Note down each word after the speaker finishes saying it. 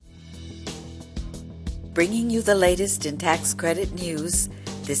Bringing you the latest in tax credit news,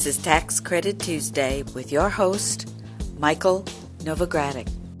 this is Tax Credit Tuesday with your host, Michael Novogradac.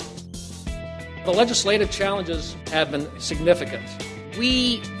 The legislative challenges have been significant.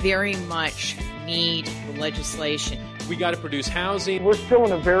 We very much need the legislation. We got to produce housing. We're still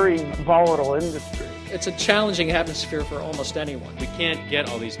in a very volatile industry. It's a challenging atmosphere for almost anyone. We can't get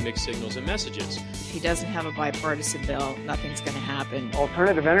all these mixed signals and messages. If he doesn't have a bipartisan bill, nothing's going to happen.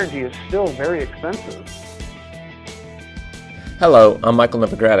 Alternative energy is still very expensive. Hello, I'm Michael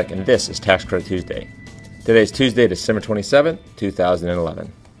Novogradac, and this is Tax Credit Tuesday. Today is Tuesday, December 27,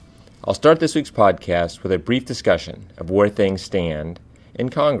 2011. I'll start this week's podcast with a brief discussion of where things stand in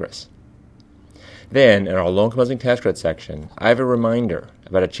Congress. Then, in our low-income housing tax credit section, I have a reminder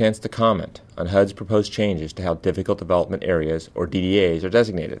about a chance to comment on HUD's proposed changes to how difficult development areas, or DDAs, are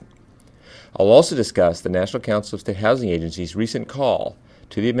designated. I'll also discuss the National Council of State Housing Agencies' recent call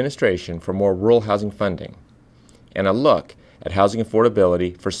to the administration for more rural housing funding, and a look at housing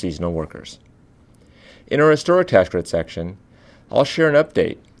affordability for seasonal workers. In our historic tax credit section, I'll share an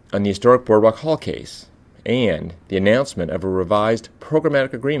update on the historic Boardwalk Hall case and the announcement of a revised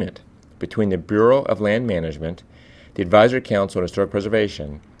programmatic agreement between the Bureau of Land Management, the Advisory Council on Historic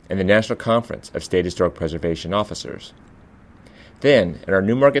Preservation, and the National Conference of State Historic Preservation Officers. Then, in our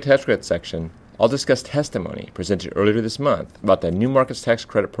New Market Tax Credit section, I'll discuss testimony presented earlier this month about the New Markets Tax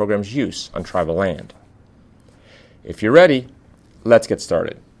Credit Program's use on tribal land. If you're ready, let's get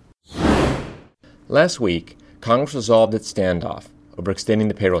started. Last week, Congress resolved its standoff over extending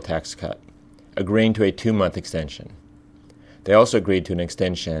the payroll tax cut, agreeing to a 2-month extension. They also agreed to an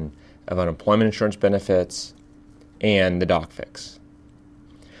extension of unemployment insurance benefits and the doc fix.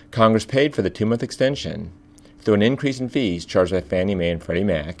 Congress paid for the 2-month extension through an increase in fees charged by Fannie Mae and Freddie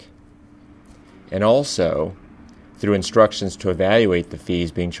Mac, and also through instructions to evaluate the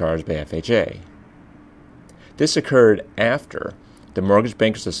fees being charged by FHA. This occurred after the Mortgage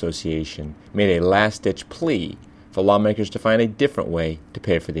Bankers Association made a last-ditch plea for lawmakers to find a different way to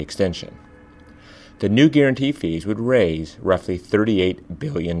pay for the extension. The new guarantee fees would raise roughly $38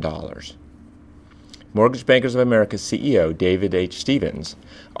 billion. Mortgage Bankers of America's CEO, David H. Stevens,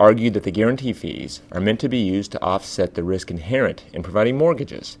 argued that the guarantee fees are meant to be used to offset the risk inherent in providing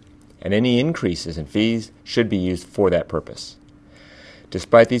mortgages, and any increases in fees should be used for that purpose.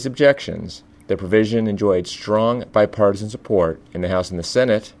 Despite these objections, the provision enjoyed strong bipartisan support in the House and the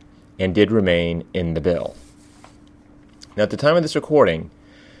Senate and did remain in the bill. Now, at the time of this recording,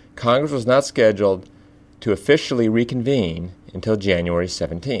 Congress was not scheduled to officially reconvene until January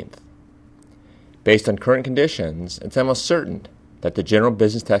 17th. Based on current conditions, it's almost certain that the general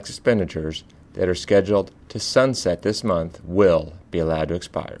business tax expenditures that are scheduled to sunset this month will be allowed to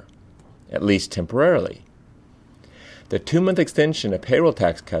expire, at least temporarily. The 2-month extension of payroll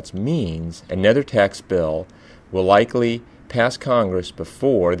tax cuts means another tax bill will likely pass Congress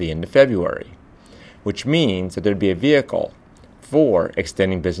before the end of February, which means that there would be a vehicle for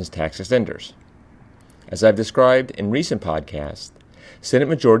extending business tax extenders. As I've described in recent podcasts, Senate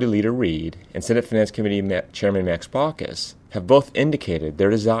Majority Leader Reid and Senate Finance Committee Chairman Max Baucus have both indicated their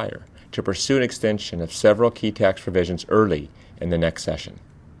desire to pursue an extension of several key tax provisions early in the next session.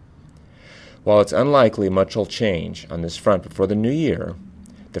 While it's unlikely much will change on this front before the new year,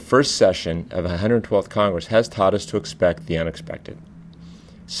 the first session of the 112th Congress has taught us to expect the unexpected.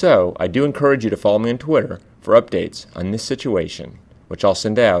 So, I do encourage you to follow me on Twitter for updates on this situation, which I'll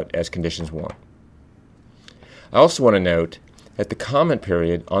send out as conditions warrant. I also want to note that the comment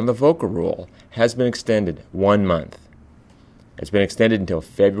period on the VOCA rule has been extended 1 month. It's been extended until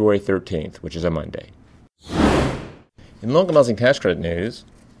February 13th, which is a Monday. In low-income housing tax credit news,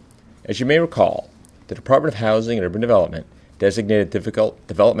 as you may recall, the Department of Housing and Urban Development designated difficult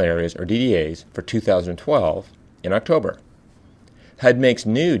development areas, or DDAs, for 2012 in October. HUD makes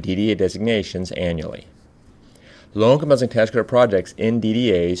new DDA designations annually. Low-income housing tax credit projects in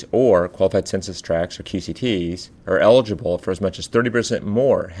DDAs, or Qualified Census Tracts, or QCTs, are eligible for as much as 30%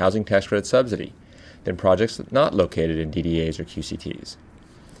 more housing tax credit subsidy than projects not located in DDAs or QCTs.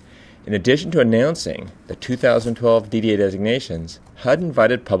 In addition to announcing the 2012 DDA designations, HUD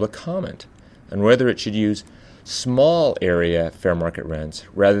invited public comment on whether it should use small area fair market rents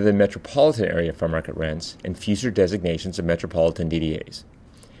rather than metropolitan area fair market rents in future designations of metropolitan DDAs.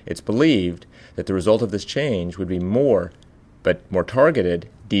 It's believed that the result of this change would be more targeted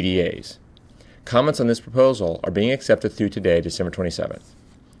DDAs. Comments on this proposal are being accepted through today, December 27th,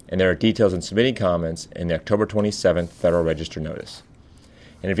 and there are details in submitting comments in the October 27th Federal Register notice.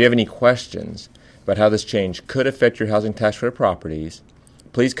 And if you have any questions about how this change could affect your housing tax credit properties,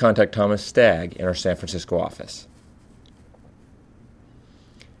 please contact Thomas Stagg in our San Francisco office.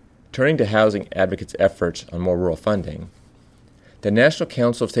 Turning to housing advocates' efforts on more rural funding, the National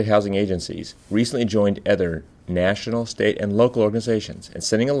Council of State Housing Agencies recently joined other national, state, and local organizations in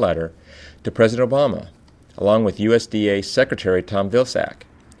sending a letter to President Obama, along with USDA Secretary Tom Vilsack,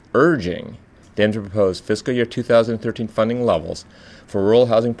 urging them to propose fiscal year 2013 funding levels for rural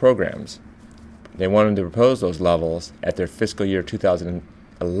housing programs. They wanted to propose those levels at their fiscal year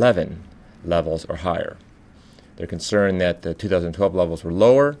 2011 levels or higher. They're concerned that the 2012 levels were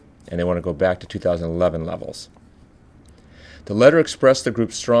lower, and they want to go back to 2011 levels. The letter expressed the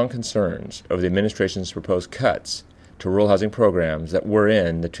group's strong concerns over the administration's proposed cuts to rural housing programs that were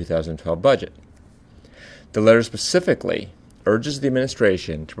in the 2012 budget. The letter specifically urges the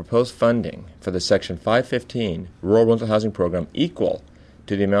administration to propose funding for the Section 515 Rural Rental Housing Program equal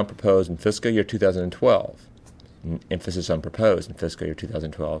to the amount proposed in fiscal year 2012, emphasis on proposed in fiscal year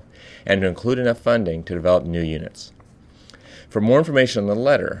 2012, and to include enough funding to develop new units. For more information on the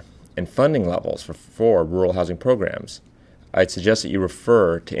letter and funding levels for rural housing programs, I'd suggest that you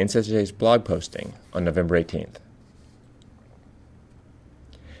refer to NCSA's blog posting on November 18th.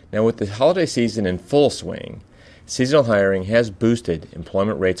 Now, with the holiday season in full swing, seasonal hiring has boosted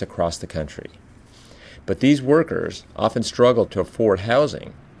employment rates across the country. But these workers often struggle to afford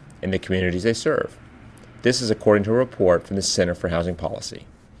housing in the communities they serve. This is according to a report from the Center for Housing Policy.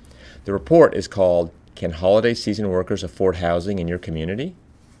 The report is called, "Can Holiday Season Workers Afford Housing in Your Community?"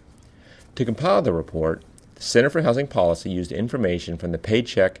 To compile the report, the Center for Housing Policy used information from the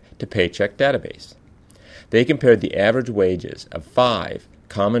Paycheck to Paycheck database. They compared the average wages of 5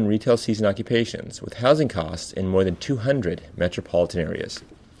 common retail season occupations with housing costs in more than 200 metropolitan areas.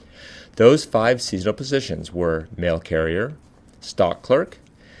 Those 5 seasonal positions were mail carrier, stock clerk,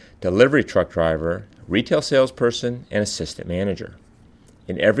 delivery truck driver, retail salesperson, and assistant manager.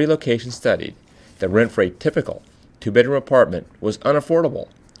 In every location studied, the rent for a typical 2-bedroom apartment was unaffordable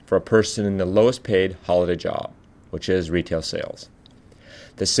for a person in the lowest paid holiday job, which is retail sales.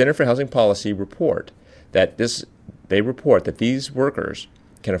 The Center for Housing Policy report that these workers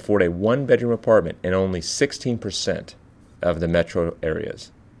can afford a 1-bedroom apartment in only 16% of the metro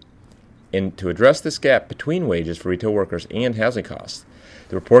areas. And to address this gap between wages for retail workers and housing costs,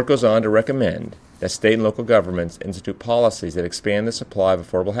 the report goes on to recommend that state and local governments institute policies that expand the supply of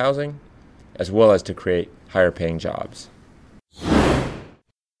affordable housing, as well as to create higher-paying jobs.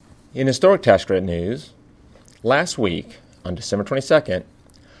 In historic tax credit news, last week, on December 22nd,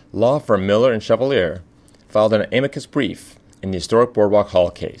 law firm Miller & Chevalier filed an amicus brief in the historic Boardwalk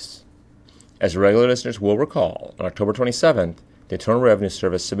Hall case. As regular listeners will recall, on October 27th, the Internal Revenue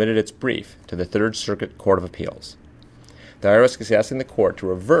Service submitted its brief to the Third Circuit Court of Appeals. The IRS is asking the court to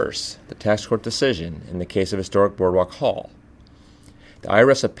reverse the tax court decision in the case of historic Boardwalk Hall. The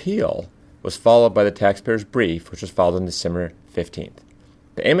IRS appeal was followed by the taxpayer's brief, which was filed on December 15th.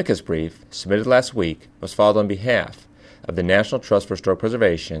 The amicus brief, submitted last week, was filed on behalf of the National Trust for Historic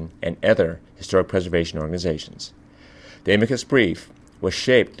Preservation and other historic preservation organizations. The amicus brief was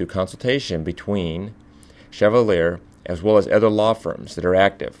shaped through consultation between Chevalier as well as other law firms that are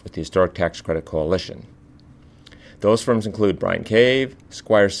active with the Historic Tax Credit Coalition. Those firms include Bryan Cave,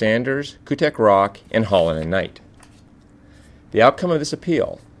 Squire Sanders, Kutek Rock, and Holland & Knight. The outcome of this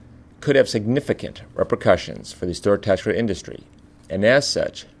appeal could have significant repercussions for the historic tax credit industry, and as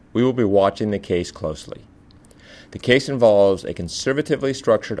such, we will be watching the case closely. The case involves a conservatively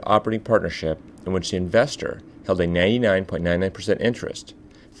structured operating partnership in which the investor held a 99.99% interest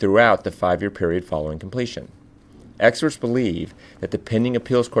throughout the 5-year period following completion. Experts believe that the pending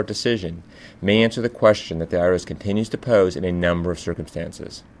appeals court decision may answer the question that the IRS continues to pose in a number of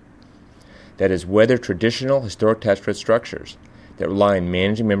circumstances. That is, whether traditional historic tax credit structures that rely on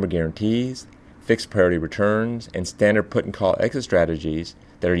managing member guarantees, fixed priority returns, and standard put and call exit strategies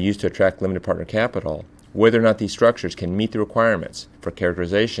that are used to attract limited partner capital, whether or not these structures can meet the requirements for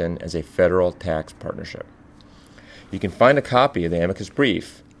characterization as a federal tax partnership. You can find a copy of the amicus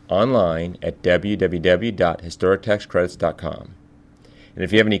brief online at www.historictaxcredits.com. And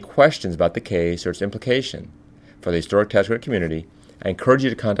if you have any questions about the case or its implication for the historic tax credit community, I encourage you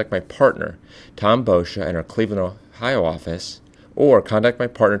to contact my partner, Tom Boscia, in our Cleveland, Ohio office, or contact my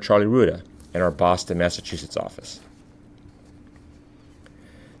partner, Charlie Ruda, in our Boston, Massachusetts office.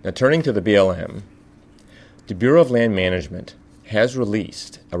 Now, turning to the BLM, the Bureau of Land Management has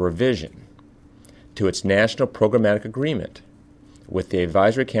released a revision to its National Programmatic Agreement with the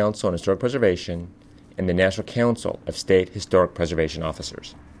Advisory Council on Historic Preservation and the National Council of State Historic Preservation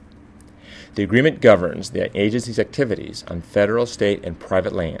Officers. The agreement governs the agency's activities on federal, state, and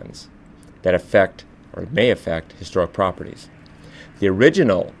private lands that affect or may affect historic properties. The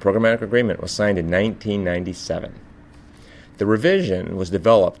original programmatic agreement was signed in 1997. The revision was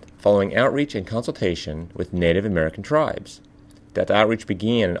developed following outreach and consultation with Native American tribes. That outreach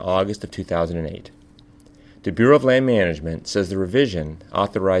began in August of 2008. The Bureau of Land Management says the revision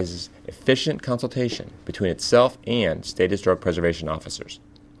authorizes efficient consultation between itself and state historic preservation officers.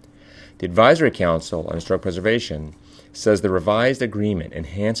 The Advisory Council on Historic Preservation says the revised agreement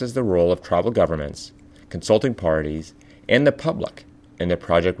enhances the role of tribal governments, consulting parties, and the public in the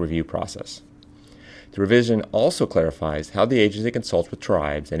project review process. The revision also clarifies how the agency consults with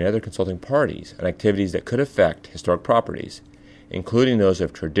tribes and other consulting parties on activities that could affect historic properties, including those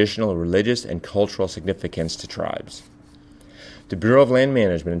of traditional, religious, and cultural significance to tribes. The Bureau of Land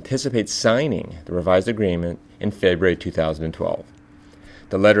Management anticipates signing the revised agreement in February 2012.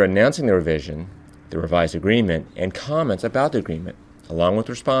 The letter announcing the revision, the revised agreement, and comments about the agreement, along with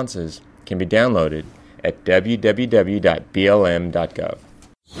responses, can be downloaded at www.blm.gov.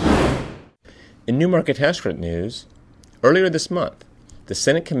 In new market tax credit news, earlier this month, the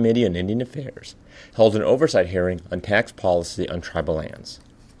Senate Committee on Indian Affairs held an oversight hearing on tax policy on tribal lands.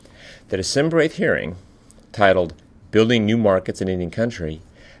 The December 8th hearing, titled Building New Markets in Indian Country,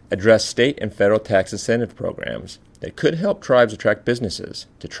 addressed state and federal tax incentive programs that could help tribes attract businesses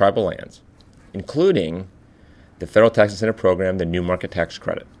to tribal lands, including the federal tax incentive program, the New Market Tax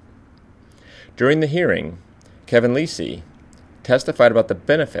Credit. During the hearing, Kevin Lisi testified about the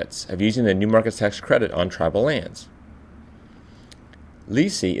benefits of using the New Market Tax Credit on tribal lands.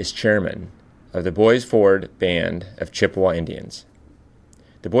 Lisi is chairman of the Bois Forte Band of Chippewa Indians.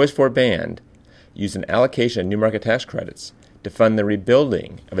 The Bois Forte Band used an allocation of New Market Tax Credits to fund the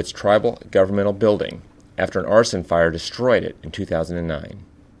rebuilding of its tribal governmental building after an arson fire destroyed it in 2009.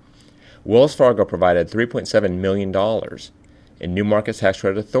 Wells Fargo provided $3.7 million in New Market Tax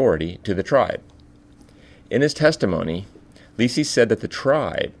Credit authority to the tribe. In his testimony, Lisi said that the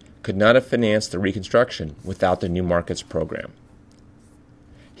tribe could not have financed the reconstruction without the New Markets program.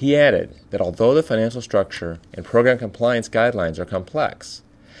 He added that although the financial structure and program compliance guidelines are complex,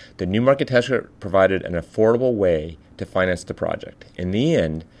 the New Market Tax Credit provided an affordable way to finance the project. In the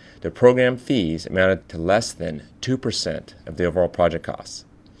end, the program fees amounted to less than 2% of the overall project costs.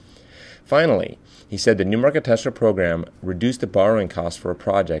 Finally, he said the New Market Tax Credit program reduced the borrowing costs for a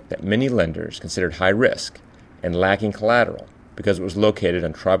project that many lenders considered high risk and lacking collateral because it was located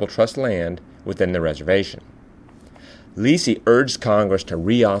on tribal trust land within the reservation. Lisi urged Congress to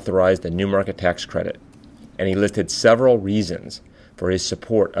reauthorize the New Market Tax Credit, and he listed several reasons for his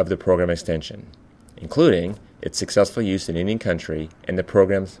support of the program extension, including its successful use in Indian country and the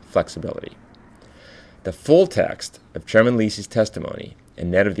program's flexibility. The full text of Chairman Lisi's testimony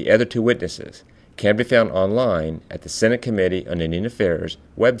and that of the other two witnesses can be found online at the Senate Committee on Indian Affairs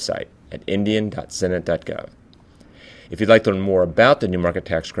website at indian.senate.gov. If you'd like to learn more about the New Market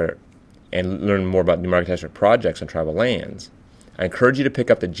Tax Credit and learn more about New Market Tax Credit projects on tribal lands, I encourage you to pick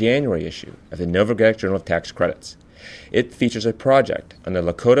up the January issue of the Novogradac Journal of Tax Credits. It features a project on the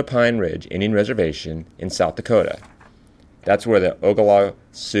Lakota Pine Ridge Indian Reservation in South Dakota. That's where the Oglala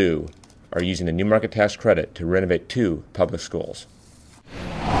Sioux are using the New Market Tax Credit to renovate 2 public schools.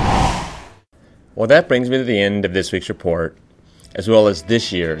 Well, that brings me to the end of this week's report, as well as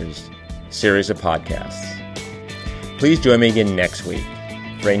this year's series of podcasts. Please join me again next week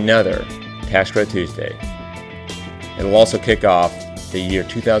for another Tax Credit Tuesday. It'll also kick off the year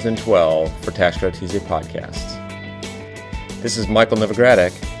 2012 for Tax Credit Tuesday podcasts. This is Michael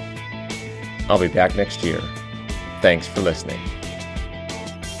Novogradac. I'll be back next year. Thanks for listening.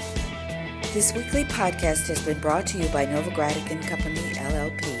 This weekly podcast has been brought to you by Novogradac & Company,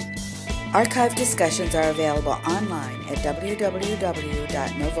 LLP. Archived discussions are available online at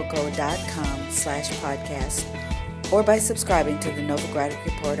www.novoco.com/podcast or by subscribing to the Novogradac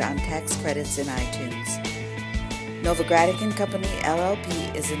Report on Tax Credits in iTunes. Novogradac & Company,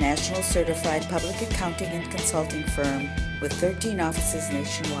 LLP is a national certified public accounting and consulting firm with 13 offices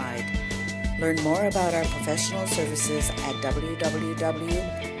nationwide. Learn more about our professional services at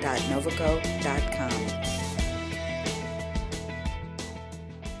www.novoco.com.